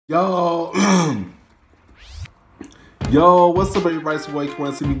Yo, yo, what's up, everybody? It's your boy,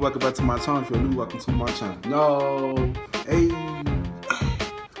 want to see me? Welcome back to my channel. If you're new, welcome to my channel. No, hey,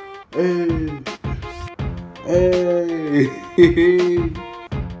 hey.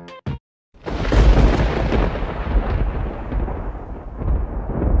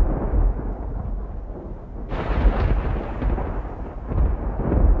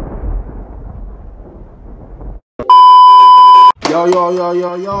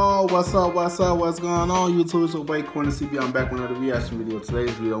 Yo, what's up, what's going on, YouTube? It's your boy, Corner CB. I'm back with another reaction video.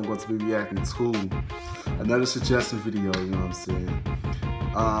 Today's video, I'm going to be reacting to another suggestion video, you know what I'm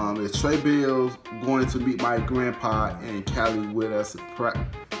saying? It's Trey Bills going to meet my grandpa in Cali with a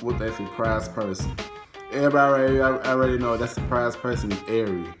surprise person. Everybody already know that surprise person is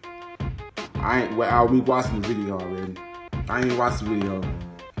Ari. I'll be watching the video already. I ain't watched the video.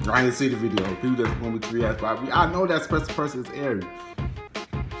 I didn't see the video. People just want me to react. I know that special person is Ari.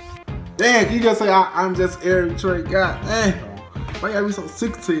 Damn, can you just say I'm just Ari Trey? God damn. Why you gotta be so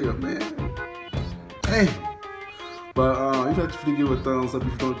sick to you, man? Damn. But you have to give a thumbs up.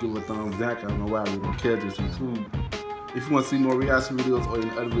 If you don't give a thumbs down, I don't know why we don't care this YouTube. If you want to see more reaction videos or any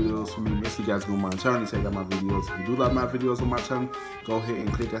other videos from me, make sure you guys go on my channel and check out my videos. If you do like my videos on my channel, go ahead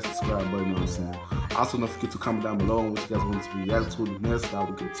and click that subscribe button, you know what I'm saying? Also, don't forget to comment down below on what you guys want to react to the next. I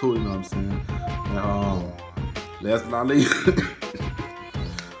will get to it, you know what I'm saying? And last but not least,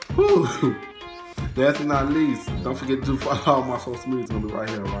 last but not least, don't forget to follow all my social media. It's gonna be right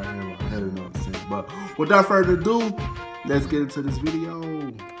here, you know what I'm saying? But without further ado, let's get into this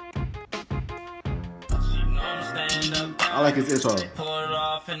video. I like his intro. Pull it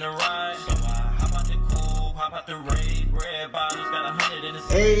off in the ride. How about the cool? How about the raid? Red bottles got 100 in the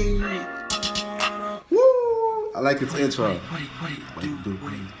Hey. Woo. I like his intro. What you do?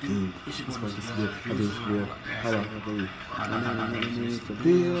 It's good. I do it for real. Hold on. I for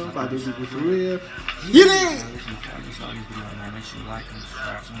real. I do it for real. Get in!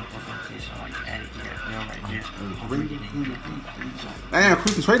 Damn,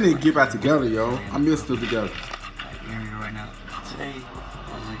 Chris and Trey need to get back together, yo. I miss them together. Right now. Today is a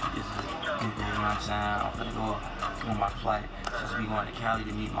good day, you know what I'm saying? I'm gonna go on my flight. Just be going to Cali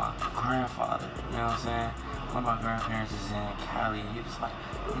to meet my grandfather, you know what I'm saying? One of my grandparents is in Cali, and he was like,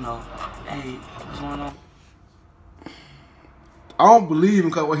 you know, hey, what's going on? I don't believe him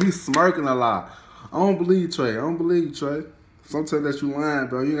because he's smirking a lot. I don't believe Trey. Sometimes that you lying,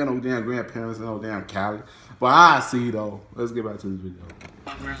 bro. You ain't got no damn grandparents in no damn Cali. But I see though. Let's get back to this video.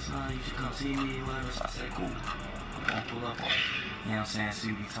 My grandson, you should come see me, whatever. So I said, cool. I'm gonna pull up on you. You know what I'm saying?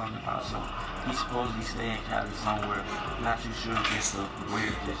 See what he's talking about. So he's supposedly staying in Cali somewhere. Not too sure just where.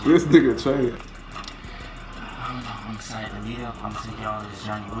 This nigga Trey. I don't know. I'm excited to meet up. I'm gonna take y'all on this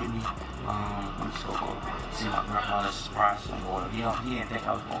journey with me. I'm just gonna go see my grandpa. That's a surprise. He didn't think I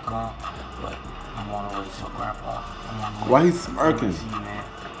was gonna come, but I'm on the way to grandpa. Why he smirking?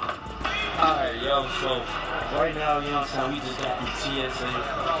 Alright, yo, so right now, you know what I'm saying, we just got the TSA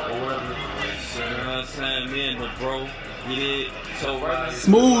or whatever. So, you know what I'm saying, me and the bro, we did. So right now,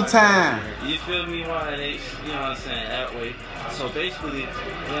 smooth time. You feel me? Why they, you know what I'm saying, that way. So basically, you know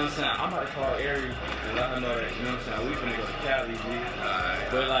what I'm saying, I'm about to call Ari and let her know that, you know what I'm saying, we finna go to Cali, G.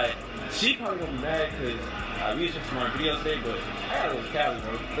 But like, she probably gonna be mad because we was just from our video today, but I gotta go to Cali,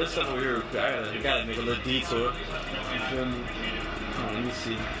 bro. Let's step over here real quick. I gotta make a little detour. You feel me? Let me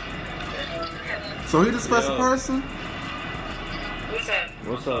see. So he the special person? What's up?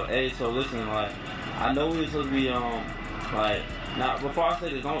 What's up? Hey, so listen, like, I know we supposed to be like, now before I say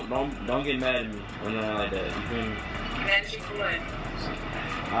this, don't get mad at me or nothing like that. You feel me? Mad at you for what?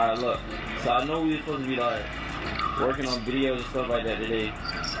 Alright, look. So I know we were supposed to be like working on videos and stuff like that today.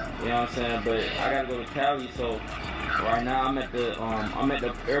 You know what I'm saying? But I gotta go to Cali, so right now I'm at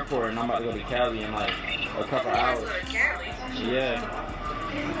the airport and I'm about to go to Cali in like a couple hours. You gotta go to Cali? Yeah.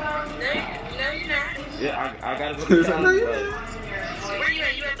 No, you're not. Yeah, I gotta go to Cali. Where you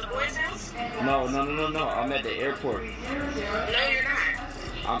at? You at the boys' house? No. I'm at the airport. No, you're not.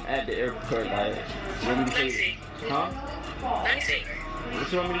 I'm at the airport, like, let me see. Huh? Let me see.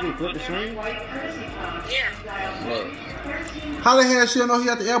 What you want me to do? Flip the screen? Yeah. Look. How the hell she know he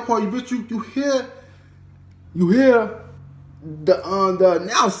at the airport? You bitch, you hear the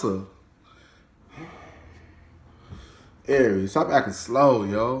announcer. Ari, stop acting slow,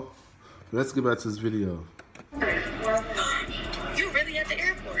 yo. Let's get back to this video. You really at the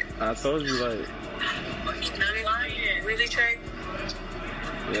airport? I told you, like. No, you're lying. Really, Trey?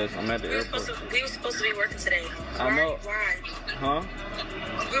 Yes, I'm at the airport. We were supposed to be working today. I know. Why? Huh?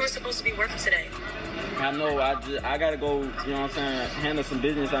 We were supposed to be working today. I know. I gotta go. You know what I'm saying? Handle some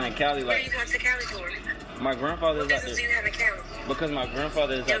business out in Cali. Where Like. are you going to Cali for? My grandfather is What out business do there. you have in Cali? Because my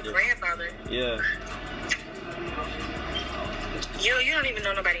grandfather is Your out there. grandfather? Yeah. You don't even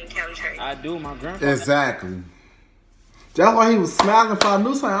know nobody in Cali, Trey. I do, my grandfather. Exactly. That's why he was smiling if I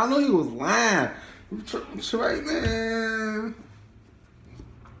knew something. I knew he was lying. Trey, man.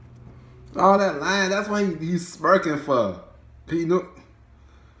 All that lying, that's why he's smirking for. He knew.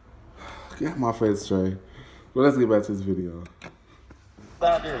 Get my face, Trey. Well, let's get back to this video.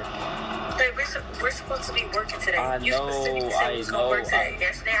 Out there. Hey, we're supposed to be working today. I You know, specifically said we was gonna I work know. today.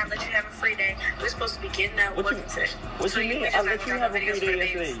 Yesterday I let you have a free day. We're supposed to be getting out working today. What So you mean? just I not let gonna you drop have a videos free for the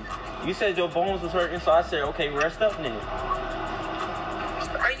day babies. yesterday. You said your bones was hurting, so I said, okay, rest up then.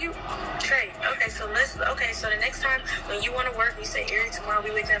 Are you Trey? Okay, so the next time when you want to work, you say, Erie, tomorrow we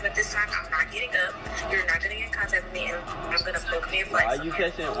wake up at this time. I'm not getting up. You're not gonna get in contact with me, and I'm gonna book me a flight. Why you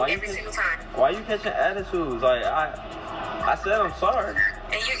catching? Every single time. Why you catching attitudes? Like I said, I'm sorry.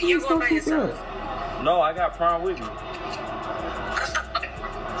 And you going by yourself. No, I got Prime with me.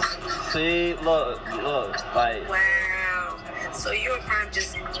 See, look, like. Wow. So you and Prime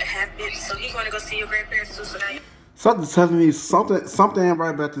just have been. So he going to go see your grandparents too. So now. Something's telling me something ain't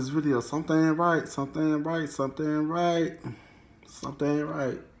right about this video. Something ain't right. Something ain't right. Something ain't right. Something ain't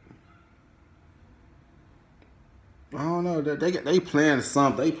right. I don't know. They planning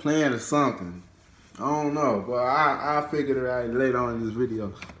something. They planning something. I don't know, but I figured it out later on in this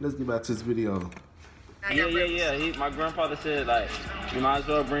video. Let's get back to this video. Yeah. My grandfather said, like, you might as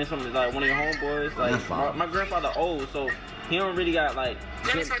well bring something, like, one of your homeboys. Like, my grandfather old, so he don't really got, like...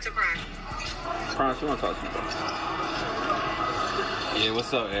 Let me talk to Prime. Prime, she want to talk to you, bro. Yeah,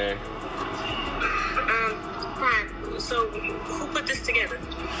 what's up, Eric? Prime, so who put this together?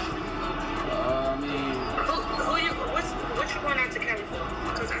 I mean... What you going out to Cali for?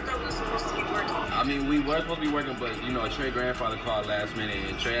 Because I thought we were supposed to be working. I mean, we were supposed to be working, but, you know, Trey's grandfather called last minute,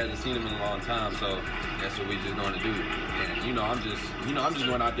 and Trey hasn't seen him in a long time, so that's what we just going to do. And, you know, I'm just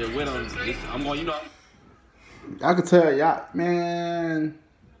going out there with him. I'm going, you know. I could tell y'all, man.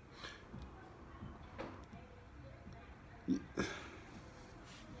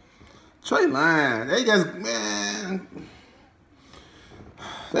 Trey lying. They just, man.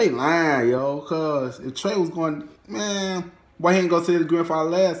 They lying, yo. Cause if Trey was going, man, why he ain't go see his grandfather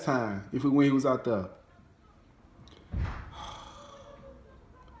last time? When he was out there,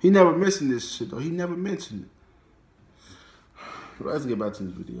 he never mentioned this shit though. He never mentioned it. Let's get back to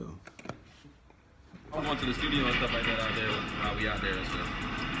this video. I'm going to the studio and stuff like that out there while we out there and stuff.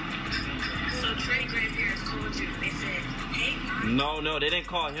 So Trey grandparents called you. They said, hey, Mom. No, they didn't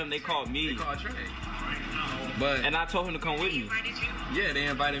call him. They called me. They called Trey. But And I told him to come with They me. invited you? yeah, they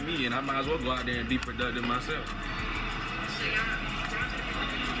invited me, and I might as well go out there and be productive myself.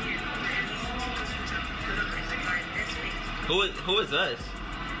 So Who is us?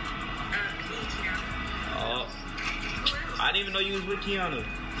 Oh, I didn't even know you was with Kiana.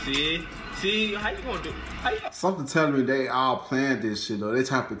 See, how you gonna do? Something telling me they all planned this shit though. They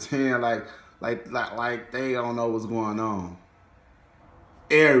trying to pretend like they don't know what's going on.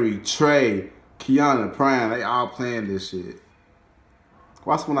 Ari, Trey, Kiana, Prime, they all playing this shit.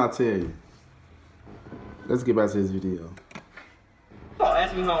 Watch when I tell you. Let's get back to this video. Oh,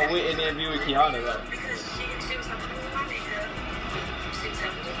 ask me how I went in there and be with Kiana. Like, because she was helping with my makeup. She was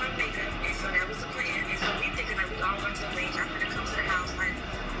helping with my makeup, and so that was the plan. And so we thinking that we all went to the lake. I'm gonna come to the house, like,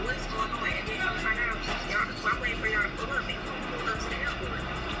 what is going on? And then I'm find out, y'all, so I'm waiting for y'all to pull up, and you pulled up to the airport.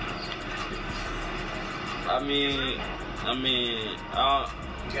 I mean,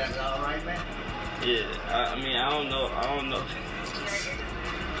 You guys all right, man? yeah. I don't know.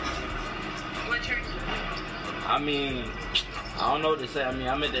 What church? I mean, I don't know what to say. I mean,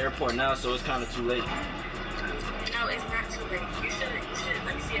 I'm at the airport now, so it's kind of too late. No, it's not too late. You should.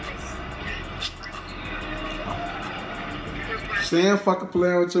 Let me see your face. She ain't fucking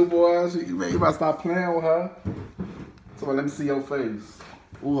playing with you, boys. You about to stop playing with her. So let me see your face.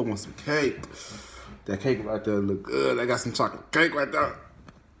 Ooh, I want some cake. That cake right there look good. I got some chocolate cake right there.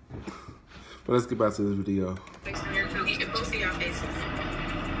 But let's get back to this video. Next time you're cool, you can both see your faces.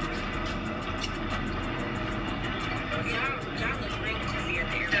 Y'all look real goofy at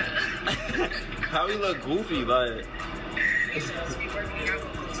the airport. How we look goofy, like. You supposed to be working. Y'all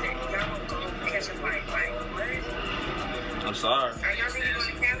gonna go catch a flight. Like, what? I'm sorry. Are y'all really going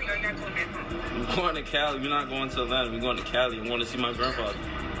to Cali or y'all going back home? We're going to Cali. We're not going to Atlanta. We're going to Cali. I want to see my grandfather.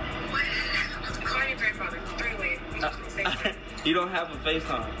 Call your grandfather. 3-way. He don't have a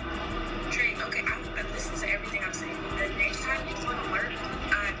FaceTime. Trey, okay, I listen to everything I'm saying. The next time you want to work,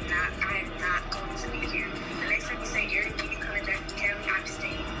 I am not going to be here. The next time you say, Eric, when you coming back to Cali, I'm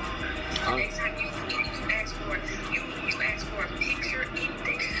staying. The next time you ask for a picture,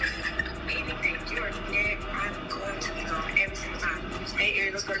 anything, you're next.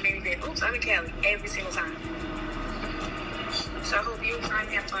 maybe then, oops, I'm in Cali every single time. So I hope you and I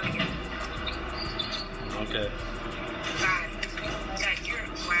have fun together. Okay. Bye. That you're,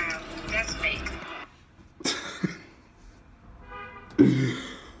 wow, that's fake.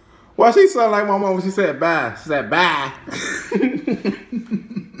 Well, she sounded like my mom when she said bye. She said bye.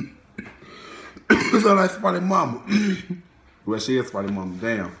 She sounded like Spotty Mama. Well, she is Spotty Mama.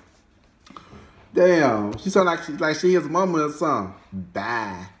 Damn. Damn. She sounded like she is mama or something.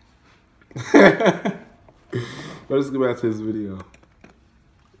 Bye. Let's get back to this video.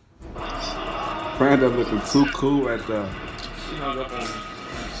 Brenda looking too cool right there. She hung up on me.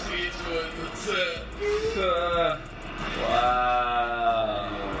 Wow.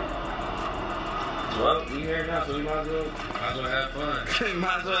 Well, we here now, so we might as well have fun.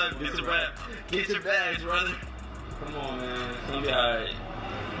 might as well get your bags, brother. Come on, man. It's gonna be alright.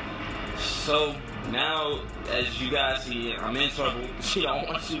 So now, as you guys see, I'm in trouble. She don't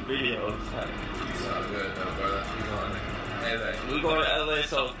want to shoot videos. It's all good, though, brother. We going to LA,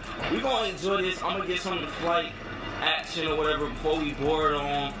 so we gonna enjoy this. I'm gonna get some of the flight action or whatever before we board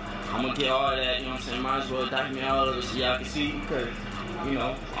on. I'm gonna get all of that, you know what I'm saying? Might as well document all of it so y'all can see, because, you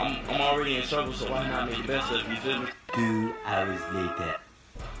know, I'm already in trouble, so why not make the best of it, you feel me? 2 hours later.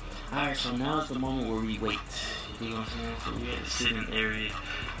 Alright, so now's the moment where we wait. You know what I'm saying? So we at the sitting area.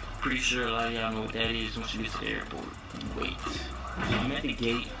 Pretty sure a lot of y'all know what that is once you get to the airport. You wait. So I'm at the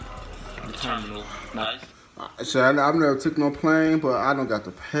gate, the terminal. Nice. So I've never took no plane, but I don't got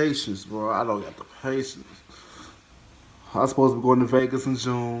the patience, bro. I don't got the patience. I was supposed to be going to Vegas in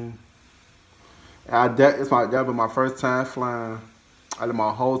June. That'll be my first time flying. I did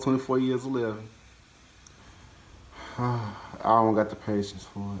my whole 24 years of living. I don't got the patience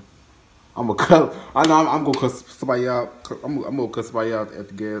for it. I'm gonna cut. I know I'm gonna cut somebody out. I'm gonna cut somebody out at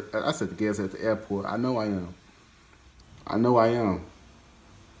the gas. I said the gas at the airport. I know I am. I know I am.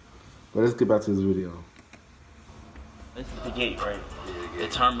 But let's get back to this video. This is the gate, right? The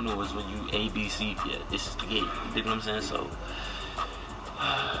terminal is when you ABC. Yeah, this is the gate. You dig what I'm saying? So,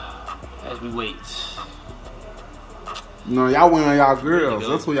 as we wait. No, y'all waiting on y'all girls.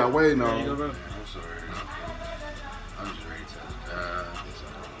 That's what y'all waiting on. I'm sorry. I'm just ready to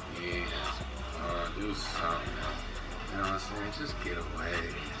do something. You know what I'm saying? Just get away.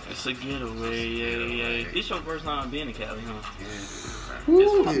 It's a getaway, yeah. This your first time being in Cali, huh? Yeah.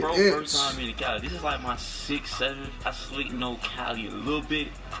 This is my first time being in Cali. This is like my 6th, 7th. I sleep know Cali a little bit,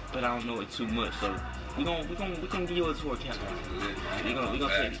 but I don't know it too much. So we gonna give you a tour, Cali. We gonna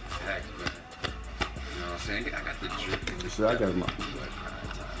take it. You know what I'm saying? I got the drip. So I got my.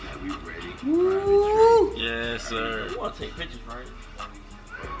 We ready? Yes, sir. We wanna take pictures, right?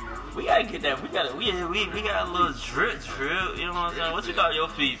 We gotta get that. We got a little drip. You know what I'm saying? What you got on your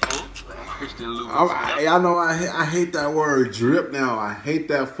feet, fool? Christian Louis. Y'all know I hate that word drip now. I hate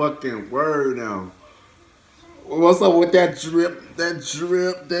that fucking word now. What's up with that drip? That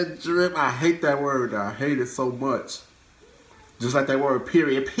drip. I hate that word. I hate it so much. Just like that word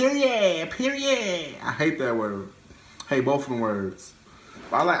period. I hate that word. I hate both of them words.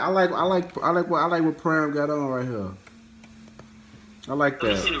 I like what Pram got on right here. I like that.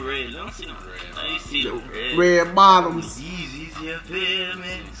 Let me see the red. Let me see the red. Let me see the red. Red bottoms. Easy, you feel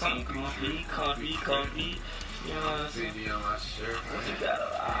me? Something comfy. You know what I'm saying? Baby on my shirt. What you got?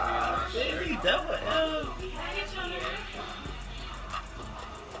 Baby, double L.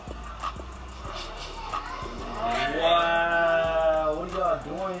 Wow, what y'all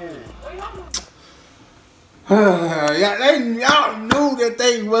doing here? Y'all knew that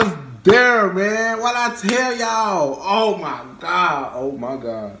they was there, man. What I tell y'all? Oh my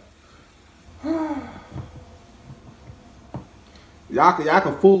god. Y'all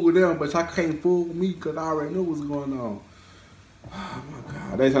can fool with them, but y'all can't fool with me because I already knew what's going on. Oh my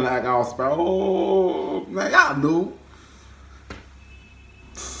god. They trying to act all spell. Oh man, y'all knew.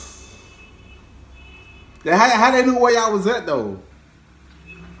 Yeah, how they knew where y'all was at though?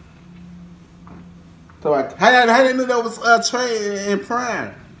 So how they knew that was Trey and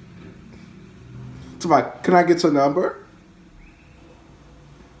Prime? So can I get your number?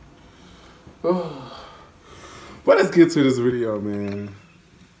 Oh. But let's get to this video, man.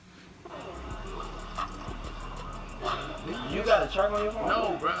 You got a track on your phone?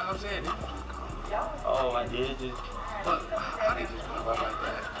 No, bro. I'm saying. Oh, I did. But how did you pop up like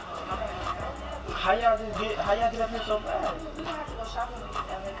that? How y'all get up here so fast? We have to go shopping with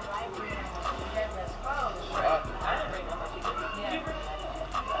LA because I ain't bringing that clothes. I didn't bring no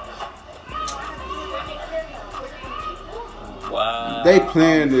Wow. They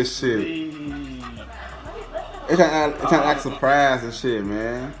playing this shit. It's trying to act surprised and shit,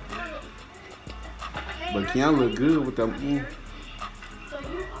 man. But Keanu look good with them. So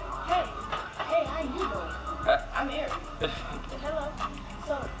you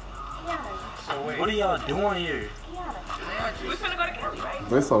are y'all doing here? We're gonna go to Cali, right?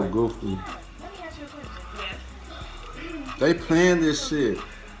 They so goofy. Let me ask you a question. Yes. They plan this shit.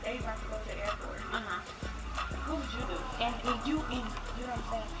 They about to go to the airport. What would you do? And you know what I'm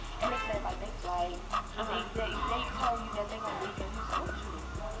saying? And they said like they flight. They told you that they gonna leave and you said, what would you do?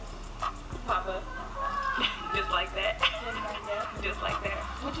 Pop up. Just like that. Just like that.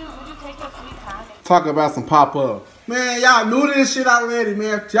 Would you take your sweet time? Talk about some pop up. Man, y'all knew this shit already,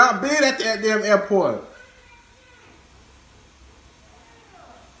 man. Y'all been at that damn airport.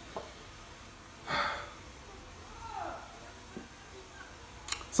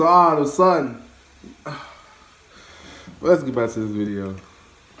 So all of a sudden, let's get back to this video. Right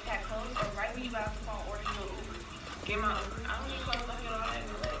when you got off the phone, order your get my. I don't need clothes. I feel all that.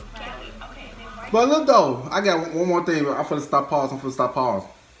 Cali. Okay, then right. But look though, I got one more thing. I'm finna stop pause.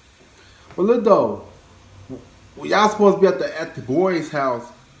 But look though, y'all supposed to be at the boys' house,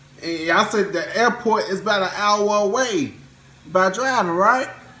 and y'all said the airport is about an hour away by driving, right?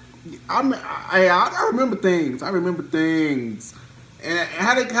 I remember things. And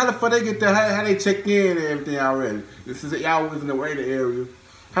how the fuck they get there? How they check in and everything already? This is y'all was in the waiting area.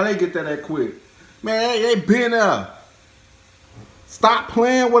 How they get there that quick? Man, they been there. Stop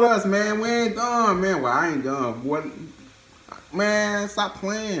playing with us, man. We ain't done, man. Well, I ain't done. What? Man, stop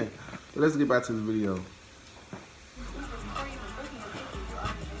playing. But let's get back to this video.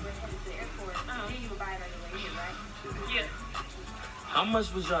 How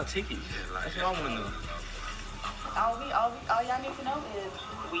much was y'all ticket? That's what I want to know. All y'all need to know is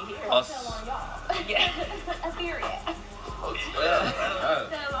we here. Us. Hotel on y'all. Yeah. A period. Hotel.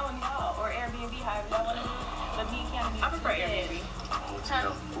 Hotel on y'all or Airbnb, however y'all want to do. But me and Cam need to. I prefer Airbnb.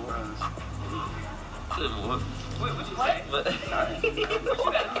 Hotel for us. What you say? But I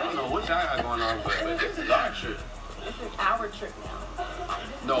don't know what y'all got going on, but this is our trip. This is our trip now.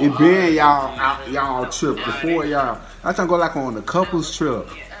 No, It been y'all trip before y'all. I trying to go like on the couples trip.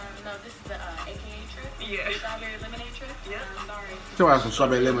 No, this is the AKA trip. Yeah. Strawberry lemonade trip. Yeah. Sorry. Tell us some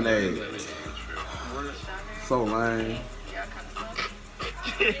strawberry lemonade. So lame. Y'all kind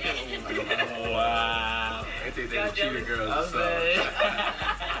of wow. They think they cheater girls or something.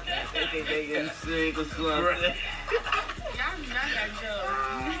 They think they getting sick or something. Y'all got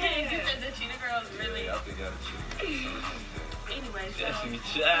jokes. You said the cheetah girls really. I think y'all cheater. Anyway, so Destiny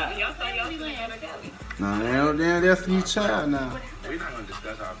Child. y'all thought y'all was going to go to Cali. Nah, they don't damn Destiny Child now. We're not gonna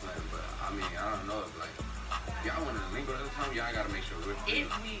discuss our plan, but I mean, I don't know if like y'all want to link or something. Y'all gotta make sure we're free. If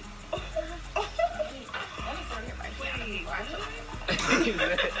we. Let me sit here right here.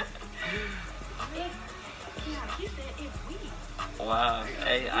 He said if we. Wow.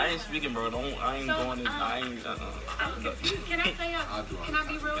 Hey, I ain't speaking, bro. I ain't going in. I'm confused. Can I say can I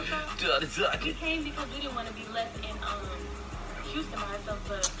be real with y'all? We came because we didn't want to be left in Houston by ourselves,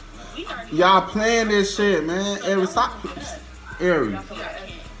 but we already. Y'all playing this shit, man. Every stop. Every. So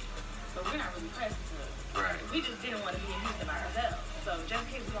we're not really pressed to. Right. We just didn't want to be in Houston by ourselves. So just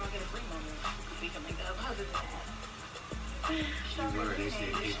in case we all get a free moment, we can make it up other than that. They said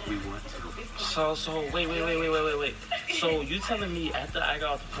if we want to. So wait. So you telling me after I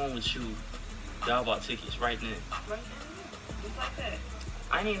got off the phone with you, y'all bought tickets right then? Right there. Just like that.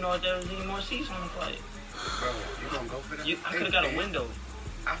 I didn't even know if there was any more seats on the flight. Bro, you gonna go for that? I could have got a window.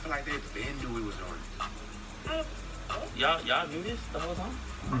 I feel like they been knew we was on it. Y'all knew this the whole time?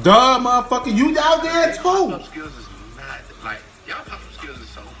 Duh, motherfucker, you out there Their too. pop-up skills is not like y'all pop-up skills is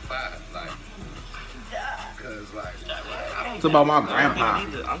so fast, like. Cause like I don't. It's about my I'm grandpa.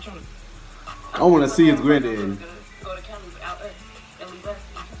 trying to. I want to see his granddaddy. Go to Cali without us and leave us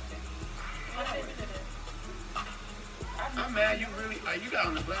in Houston. I'm mad. You really like you got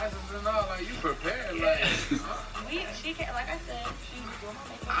on the glasses and all. Like you prepared. Like She can't, like I said, she was doing her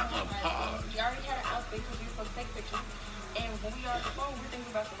makeup. I'm appalled. She already had an outfit because we were supposed to take pictures. And when we are on the phone, we're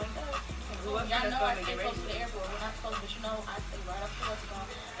thinking about the link up. Y'all know I stay close to the airport. We're not close, but you know I stay right up to what's going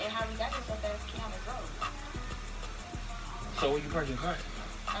on. And how we got here so fast, Keanu drove. So where you park your car?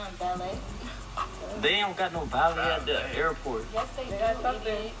 Ballet. They don't got no valet at the airport. Yes, they do.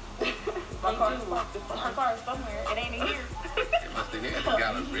 Something. My car is her car is somewhere. It ain't in here. it must have been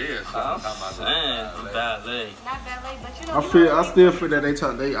got a real I'm something. saying valet. Not ballet, but you know. I still feel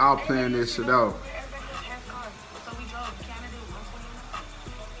that they all playing this shit out. Everybody has cars. So we drove Canada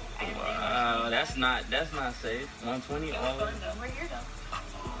 120. Wow, that's not safe. 120 all We're here though.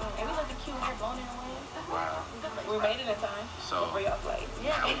 And we looking cute hair blowing in the wind. Wow. We made it in time. So For y'all flight.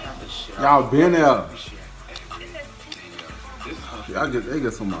 now we have to share. Y'all been there. We share everything. This is how Y'all they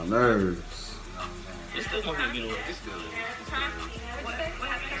get on my nerves. It's still gonna get away. it's good. What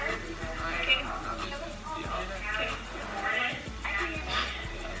happened?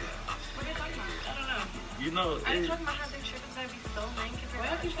 know. I ain't talking about how big trip is gonna be so lame. Why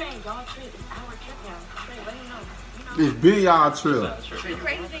are you saying y'all trip? It's our trip now. Trey, let me know. It's been y'all trip. The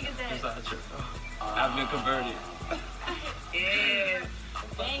crazy thing is that. It's not a trip. I've been converted. Yeah.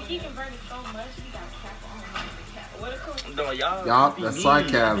 Dang, he converted so much. He got cap on the cap. What a cool. No, y'all. Y'all, that's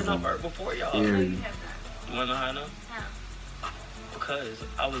sarcasm. I've been up before y'all. Yeah. You You wanna know how I know? How? Because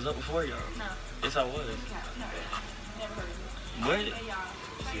I was up before y'all. No. Yes, I was. No. Never heard of it. What? Hey, y'all.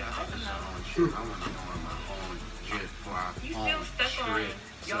 See, I got this own trip. I want to go on my own trip for our You own still stuck on trip.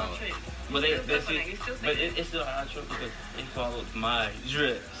 y'all So, trip. But they You still see, but it's still our trip because they followed my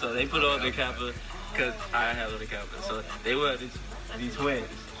drip. So they put on the kappa because I have on the kappa. So they were these twins.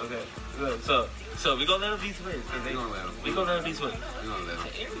 Okay. Look, so we gonna let them be twins. Cause they, We gonna let 'em. we gonna let them be twins. we gonna let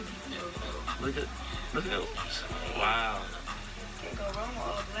them. Look at wow. Can't go wrong with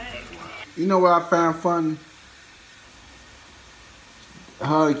all black. You know what I found funny?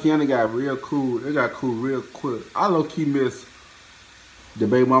 Her and Kiana got real cool. They got cool real quick. I low-key miss the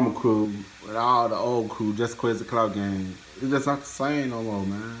Baby Mama crew with all the old crew, just Crazy Cloud Gang. It's just not the same no more,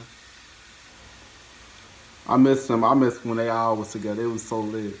 man. I miss them. I miss when they all was together. It was so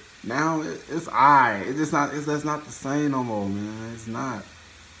lit. Now it's alright. It's just not. It's just not the same no more, man. It's not.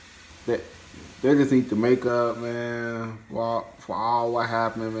 They just need to make up, man, for all what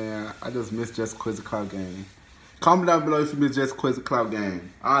happened, man. I just miss just Crazy Cloud Gang. Comment down below if you miss just Crazy Cloud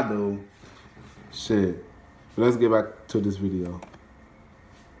Gang. I do. Shit. But let's get back to this video.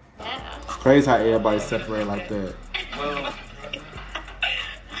 It's crazy how everybody separate like that. Well,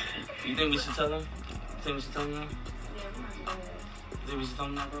 you think we should tell them? You think we should tell them now? You think we should tell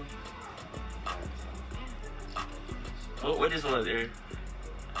them now, bro? What this was, Eric?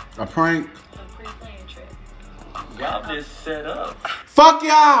 A prank? A pre-planned trip. Y'all just set up. Fuck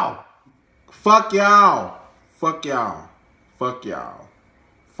y'all! Fuck y'all! Fuck y'all! Fuck y'all!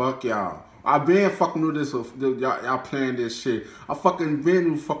 Fuck y'all! I been fucking with this. Y'all playing this shit. I fucking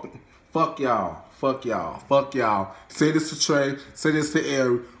been fucking. Fuck y'all! Fuck y'all! Fuck y'all! Say this to Trey. Say this to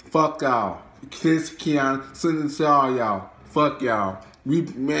Eric. Fuck y'all! Say this to Keon. Say this to all y'all. Fuck y'all!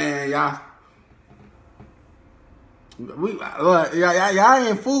 Y'all. Y'all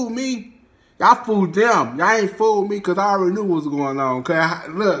ain't fooled me. Y'all fooled them. Y'all ain't fooled me because I already knew what was going on. Cause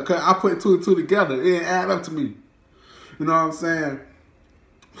I put two and two together. It didn't add up to me. You know what I'm saying?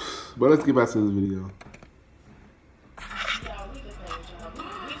 But let's get back to this video.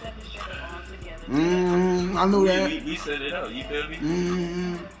 I knew that. We set it up. You feel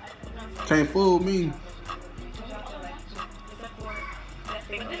me? Can't fool me.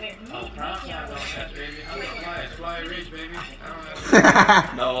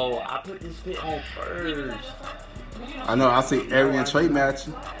 No, I put this fit on first. I know. I see Ari and Trey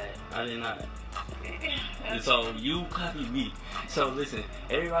matching. I did not. And so you copied me. So listen,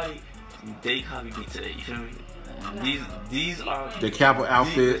 everybody, they copied me today. You feel me? These are The Kappa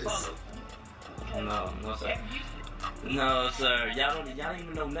outfits. No, sir. No, sir. Y'all don't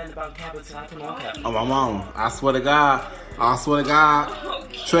even know nothing about Kappa until I put on Kappa. Oh, my mom. I swear to God.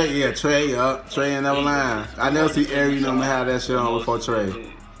 Trey ain't never lying. I never see Ari and them have that shit on before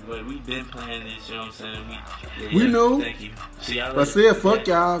Trey. But we been playing this, you know what I'm saying? We knew. Thank you. See, But still, fuck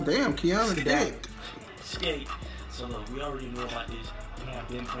y'all. Damn, Keanu dick. Skate. So look, we already know about this. We have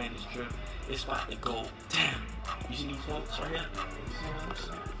been playing this trip. It's about to go down. You see these folks right here?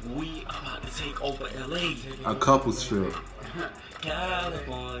 We about to take over LA. A couple's trip.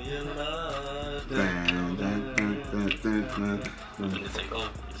 California love. Dun, dun, dun, dun, dun, dun. We're gonna take over.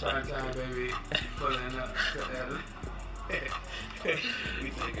 It's right. Time, baby. Pulling up. We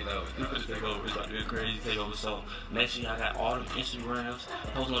take it over. We finna take over. It's about to be a crazy takeover. So make sure y'all got all them Instagrams,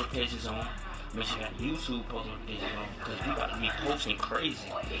 post notifications on. Make sure you got YouTube post notifications on. Because we about to be posting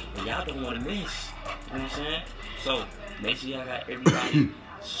crazy. And y'all don't want to miss. You know what I'm saying? So make sure y'all got everybody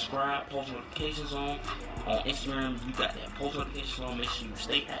subscribe, post notifications on. On Instagram, you got that post notifications on. Make sure you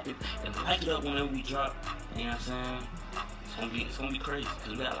stay active and like it up whenever we drop. You know what I'm saying? It's gonna be crazy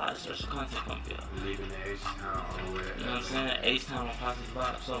because we got a lot of special content coming here. Leaving the H-Town. You know what I'm saying? H-Town on Positive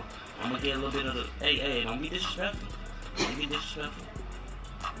Vibes. So I'm gonna get a little bit of the hey, don't be disrespectful. Don't be disrespectful.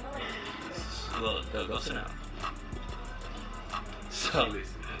 Look, go sit down. So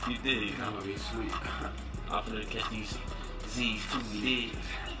you did. I'm gonna be sweet. I'm finna catch these Z's too, you did.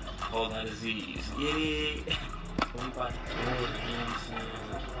 Whole lot of Z's. Yeah. We about to go, you know what I'm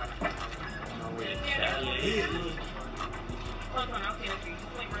saying? On our way to Cali. Hold on, I'll finish you.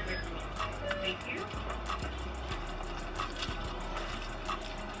 Wait right there for me. Thank you.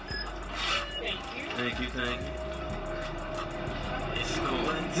 Thank you. It's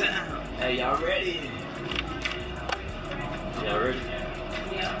going down. Hey, y'all ready? Y'all ready?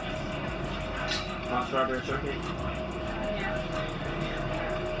 Yeah. My strawberry shortcake.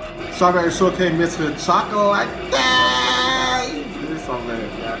 Strawberry shortcake mixed with chocolate like that. It's so bad.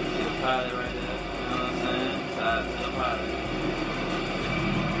 Yeah, you see the pilot right there. You know what I'm saying? Size of the pilot.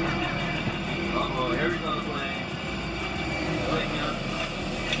 Uh-oh, Arizona's playing. Wait,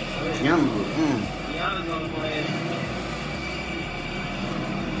 Yum. Rihanna's on the plane.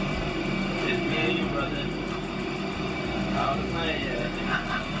 It's me and you, brother. Out the plane yet.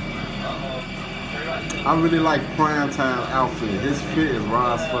 Uh-oh. I really like Prime Time outfit. His fit is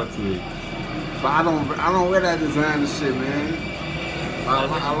raw as fuck to me. But I don't wear that designer shit, man. I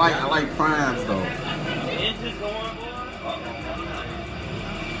like Primes though. The engine's going, boy. Uh-oh.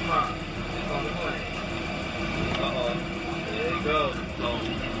 Come on. It's on the plane. Uh-oh. There you go.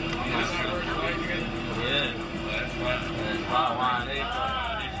 Yeah. That's wine.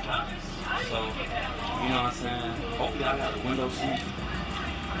 So, you know what I'm saying? Hopefully I got a window seat.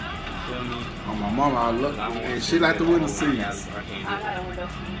 Feel me? Oh, my mama, I look, and she like the window seats. I got a window.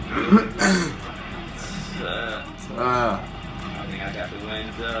 I think I got the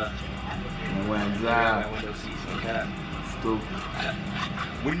window. I got window seats on that. Stupid.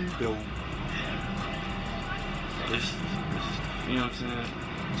 Window. You know what I'm saying?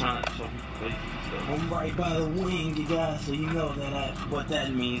 Trying to show people. I'm right by the wing, you guys, so you know that what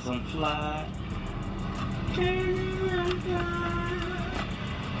that means. I'm fly.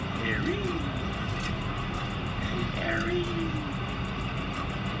 Harry.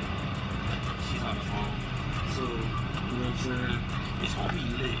 She's on the phone. So, you know what I'm saying? It's gonna be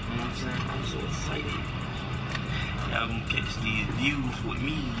lit, you know what I'm saying? I'm so excited. Y'all gonna catch these views with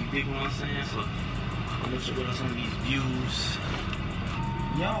me, you dig what I'm saying? So, I'm gonna show you some of these views.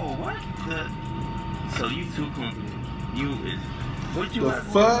 Yo, what the? So you too confident. What you The got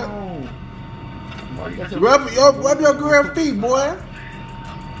fuck? going on? Rub your girl feet, boy.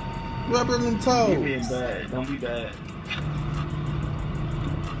 Rub them You're toes. being bad. Don't be bad.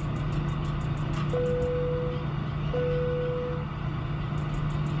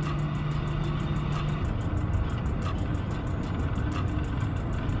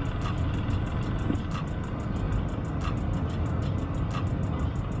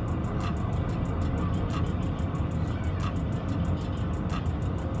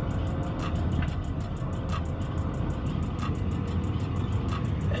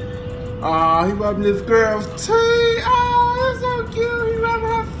 Oh, he rubbing his girl's teeth. Oh, that's so cute. He rubbing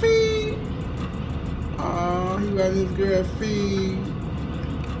her feet. Oh, he rubbing his girl's feet.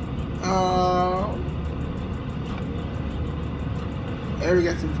 Oh. Ari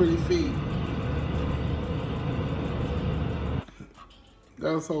got some pretty feet.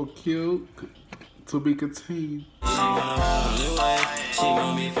 That was so cute. To be continued. She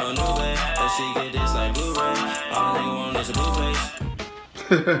want me from New Bay, but she get this like Blu-ray. All they want is a blue face.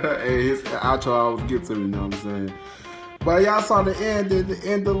 Hey, his outro always gets to me, you know what I'm saying? But y'all saw the ending. The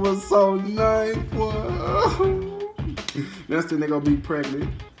ending was so nice. Whoa. Next thing they gonna be pregnant.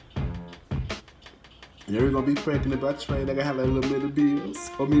 And they're gonna be pregnant by Trey. They gonna have like little middle bills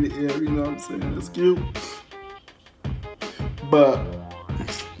for me to air, you know what I'm saying? It's cute. But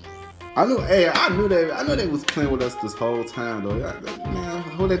I knew they was playing with us this whole time though. Man,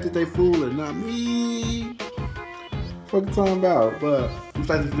 who they think they fooling? Not me. Fuck you talking about? But if you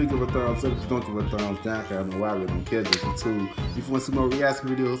like this video, give a thumbs up. If you don't, give a thumbs down. I don't know why I really don't care. Just too. If you want to see more reaction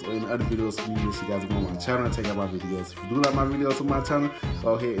videos or any other videos from me, you guys go on my channel and check out my videos. If you do like my videos on my channel,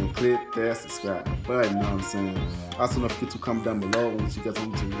 go ahead and click that subscribe button. You know what I'm saying? Also, don't forget to comment down below what you guys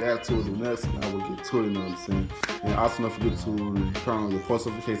want me to react to or do next, and I will get to it. You know what I'm saying? And also, don't forget to turn on your post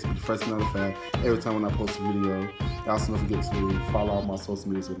notifications to be the first notified every time when I post a video. And also, don't forget to follow all my social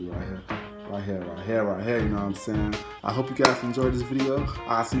medias with me right here. Right here, you know what I'm saying? I hope you guys enjoyed this video.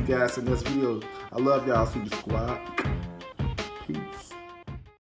 I'll see you guys in the next video. I love y'all. See you, squad. Peace.